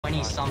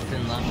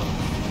20-something level.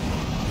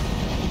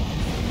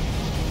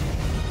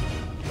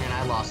 And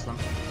I lost them.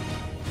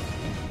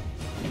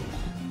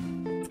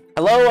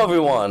 Hello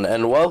everyone,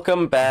 and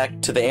welcome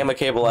back to the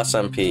Amicable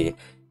SMP.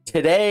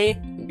 Today,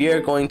 we are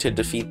going to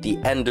defeat the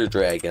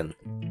Enderdragon.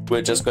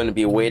 We're just going to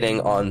be waiting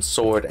on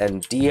Sword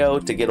and Dio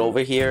to get over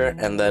here,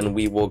 and then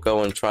we will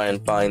go and try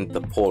and find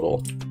the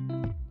portal.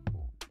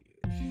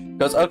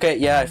 Because, okay,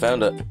 yeah, I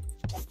found it.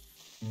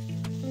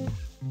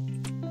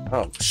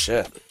 Oh,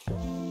 shit.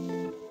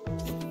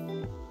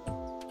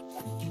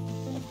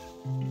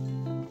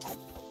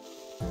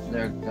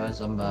 There,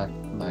 guys, I'm back.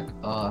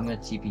 I'm gonna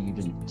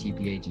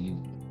TPA to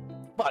you.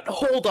 But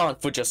hold on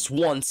for just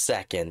 1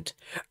 second.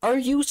 Are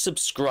you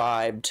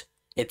subscribed?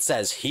 It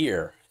says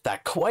here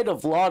that quite a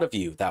lot of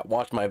you that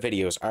watch my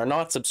videos are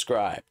not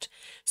subscribed.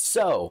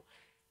 So,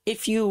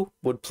 if you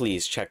would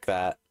please check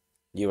that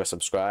you are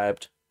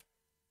subscribed,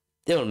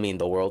 it'll mean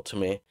the world to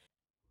me.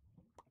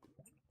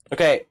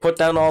 Okay, put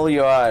down all of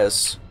your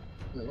eyes.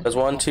 There's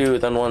 1, 2,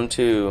 then 1,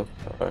 2.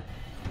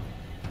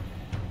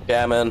 Okay,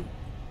 I'm in.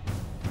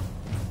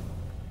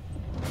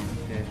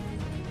 Okay.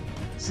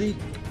 See?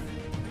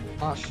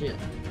 Oh shit.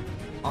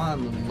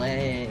 I'm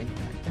lag.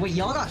 Wait,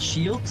 y'all got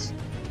shields?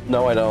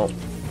 No, I don't.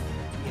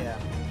 Yeah,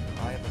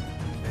 I have a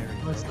very...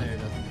 What's there?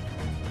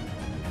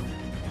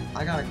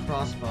 I got a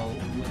crossbow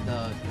with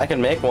a... I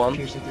can make one.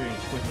 piercing through and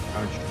quick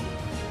archer.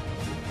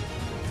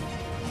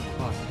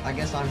 Fuck. I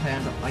guess I'm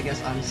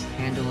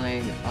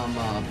handling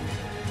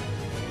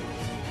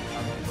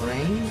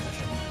range.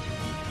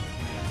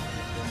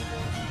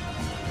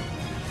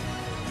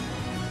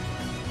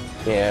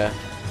 Yeah.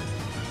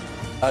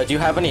 Do you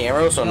have any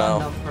arrows or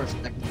no? For a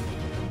second.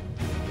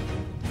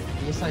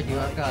 Yes, I do.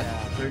 I've got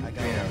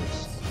 33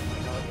 arrows.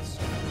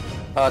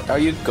 Are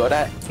you good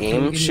at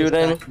aim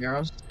shooting?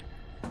 Arrows?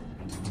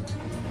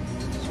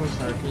 Sword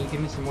Star, can you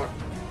give me some more?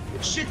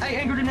 Shit! I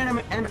angered an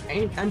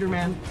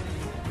Enderman.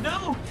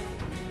 No!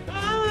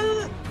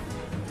 Ah!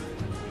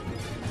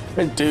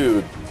 Dude.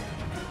 Dude!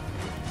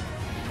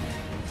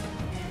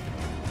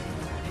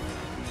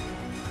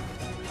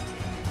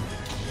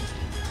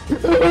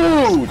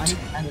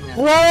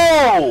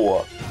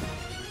 Whoa!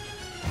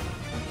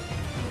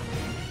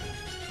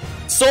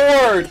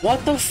 Sword!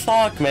 What the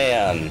fuck,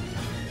 man?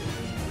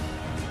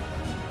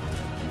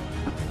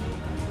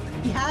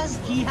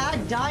 He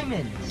had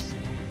diamonds.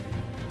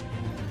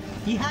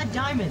 He had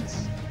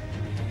diamonds.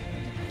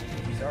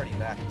 He's already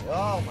back.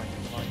 Oh my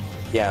god.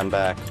 Yeah, I'm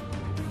back.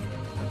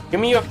 Give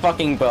me your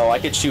fucking bow, I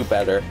could shoot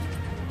better.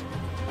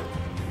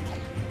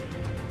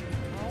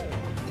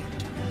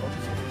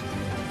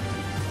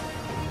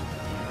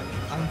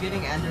 I'm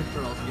getting ender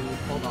pearls, dude.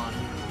 Hold on.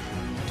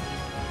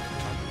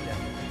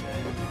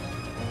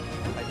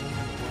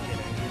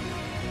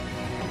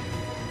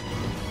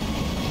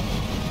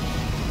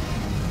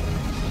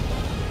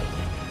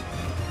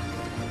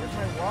 Where's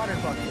my water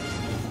bucket?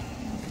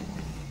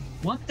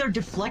 What? They're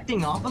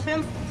deflecting off of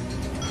him?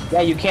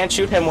 Yeah, you can't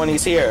shoot him when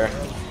he's here.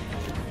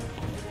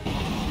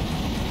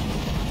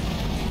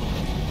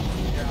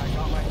 Yeah, I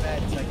got my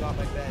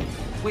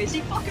beds. Wait, is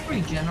he fucking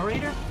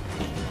regenerator?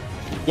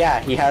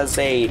 Yeah, he has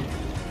a...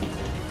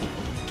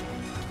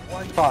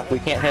 Fuck, we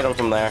can't hit him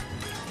from there.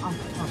 Oh,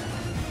 fuck.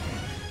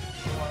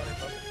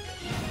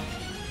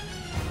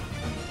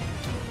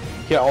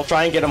 Here, I'll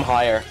try and get him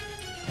higher.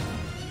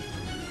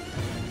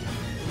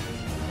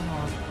 Come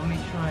on, let me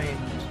try.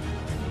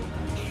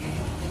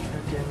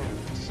 God damn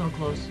it, so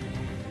close.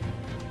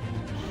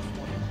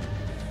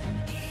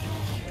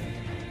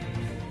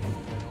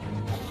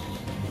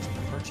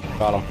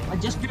 Got him. I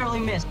just barely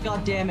missed,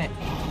 god damn it.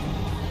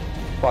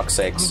 Fuck's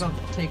sakes. I'm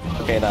gonna take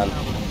one. Okay, then.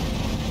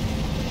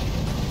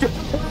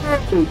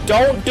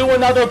 Don't do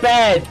another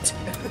bed!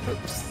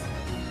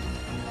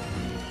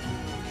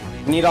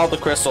 Need all the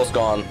crystals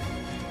gone.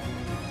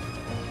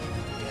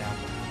 Yeah.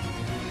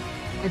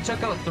 I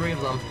took out 3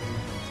 of them.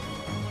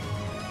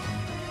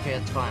 Okay,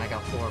 that's fine, I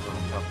got 4 of them.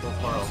 I got 4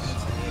 pearls.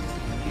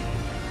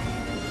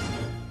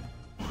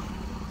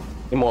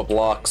 Need more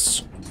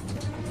blocks.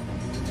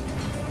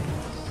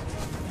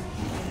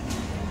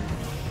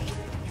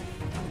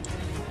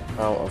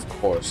 Oh, of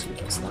course he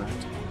does that.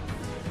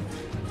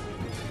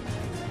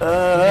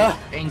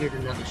 Angered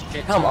another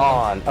shit. Come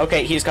on.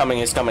 Okay, he's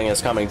coming.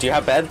 Do you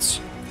have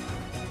beds?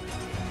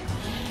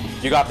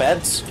 You got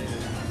beds?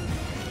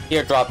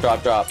 Here, drop.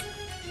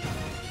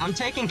 I'm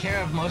taking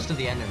care of most of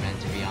the Endermen,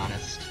 to be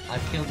honest.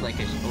 I've killed like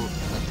a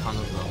ton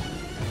of them.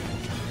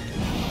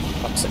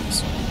 Fuck's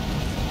sakes.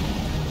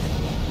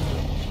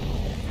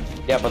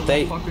 Yeah, but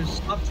they... Fuckers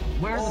stopped.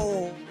 Where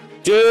are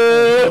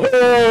Dude!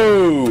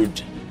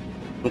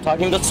 I'm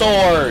talking to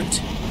Sword!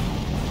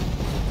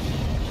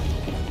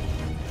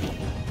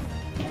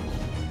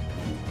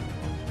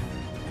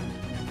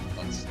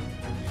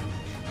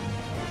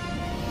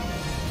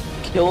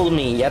 Killed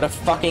me yet a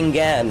fucking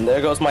again.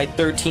 There goes my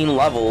 13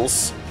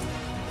 levels.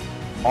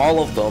 All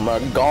of them are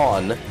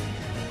gone. It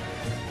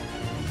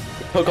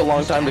took a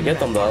long time to get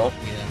them though.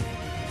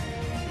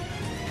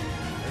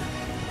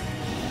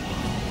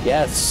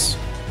 Yes.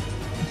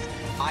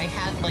 I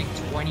had like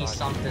 20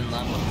 something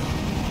levels.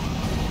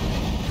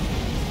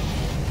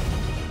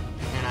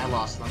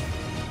 lost them.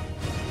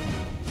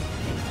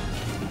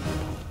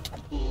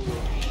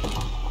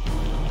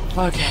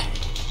 Okay.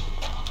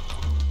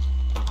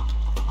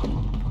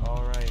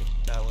 Alright,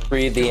 that was...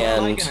 Read the What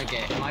am I end. gonna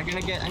get? Am I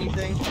gonna get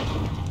anything?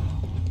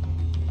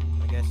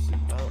 I guess...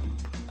 Oh.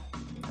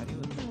 How do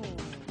you...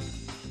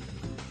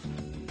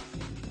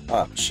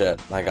 Oh shit,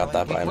 I got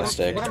that by What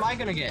mistake. am I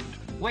gonna get?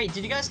 Wait,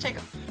 did you guys take...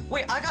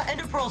 Wait, I got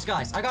ender pearls,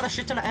 guys! I got a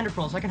shit ton of ender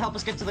pearls. I can help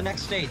us get to the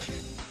next stage.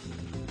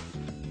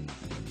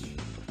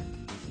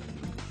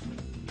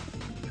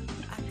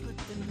 I put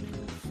the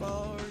new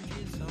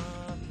forges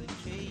on the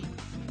gate.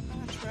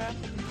 I trap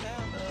them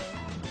down the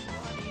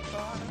bloody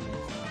bottom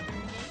is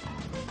underneath.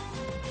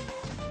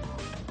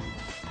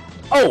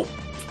 Oh!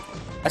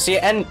 I see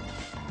an...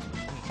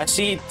 I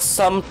see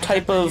some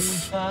type of...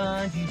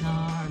 Oh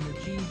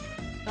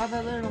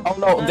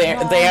no, they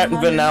aren't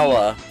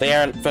vanilla. They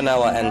aren't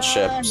vanilla end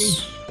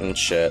ships and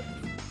shit.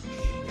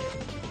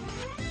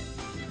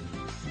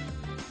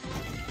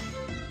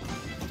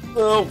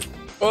 Oh!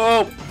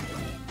 Oh!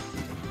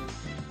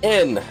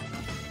 In!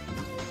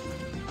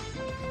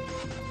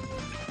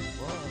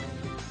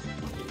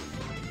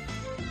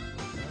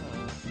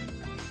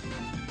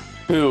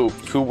 Who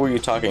were you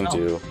talking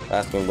to?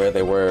 Asking where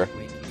they were.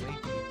 Wait.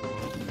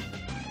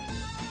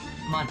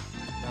 Come on.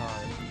 No,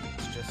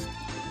 it's just...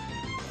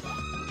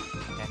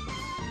 X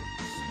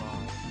spy.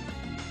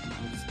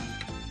 It's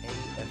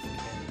AFK.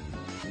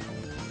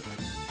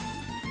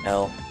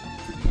 L.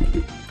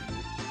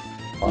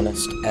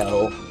 Honest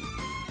L.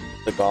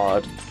 The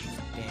god.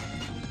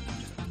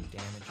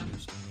 Damage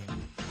boosting you.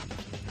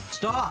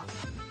 Stop!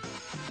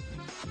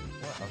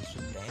 What? I was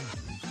just damage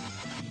boosting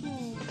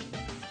you.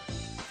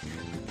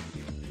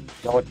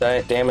 You know what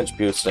damage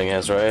boosting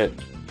is, right?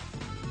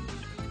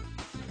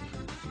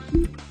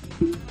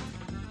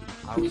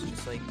 I was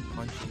just like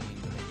punching you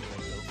to make it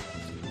like go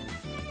faster.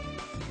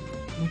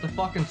 With the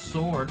fucking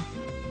sword.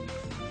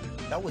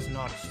 That was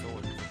not a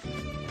sword.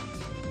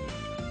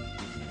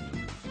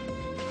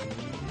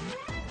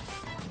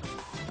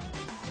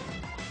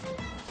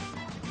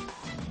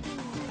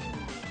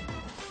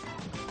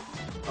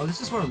 Oh,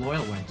 this is where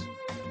Loyal went.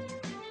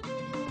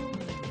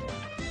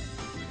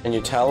 Can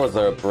you tell, is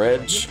there a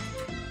bridge?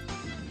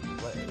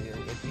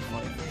 It'd be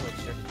funny if they like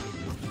started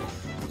taking you.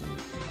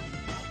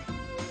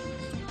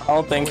 I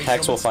don't think Wait,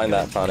 Hex will someone's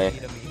find that gonna funny.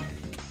 TP to me.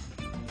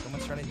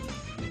 Someone's trying to TP to me.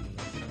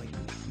 I'm gonna, like,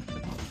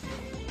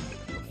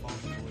 fall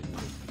forward.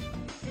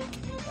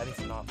 That is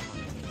not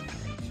funny.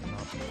 That should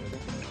not be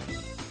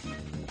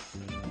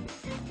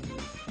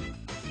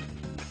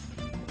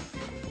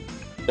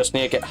good. Just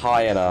need to get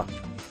high enough.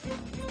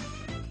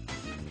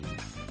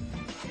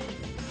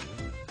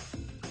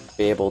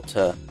 Be able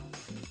to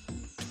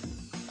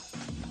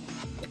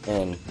get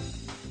in.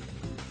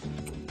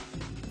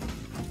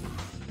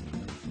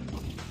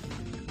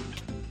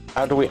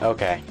 How do we?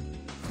 Okay.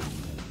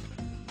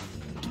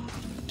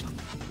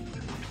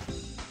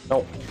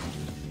 Nope.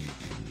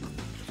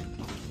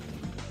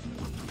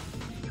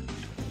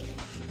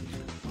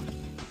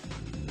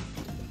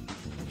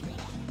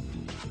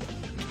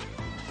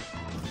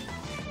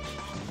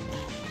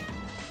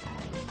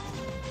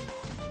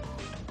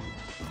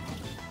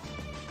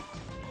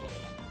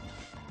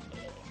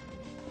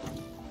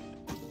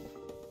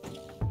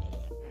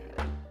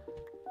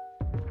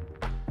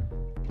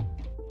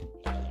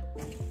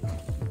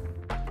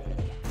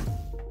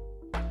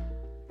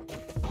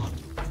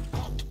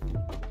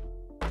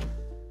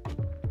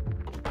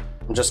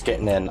 I'm just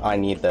getting in. I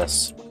need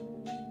this.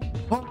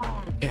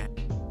 Okay.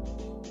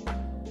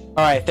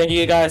 Alright, thank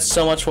you guys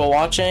so much for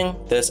watching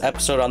this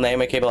episode on the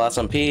Amicable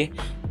SMP.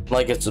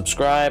 Like and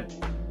subscribe,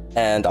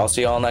 and I'll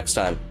see you all next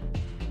time.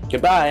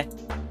 Goodbye!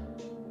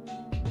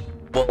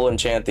 We'll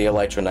enchant the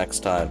Elytra next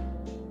time.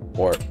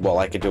 Or, well,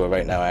 I could do it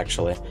right now,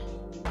 actually.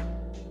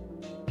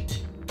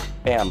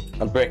 Bam,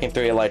 I'm breaking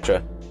through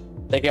Elytra.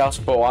 Thank you all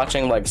for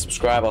watching, like,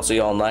 subscribe, I'll see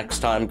you all next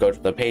time. Go to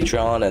the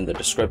Patreon and the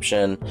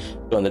description,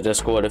 go in the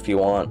Discord if you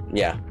want.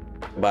 Yeah,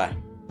 bye.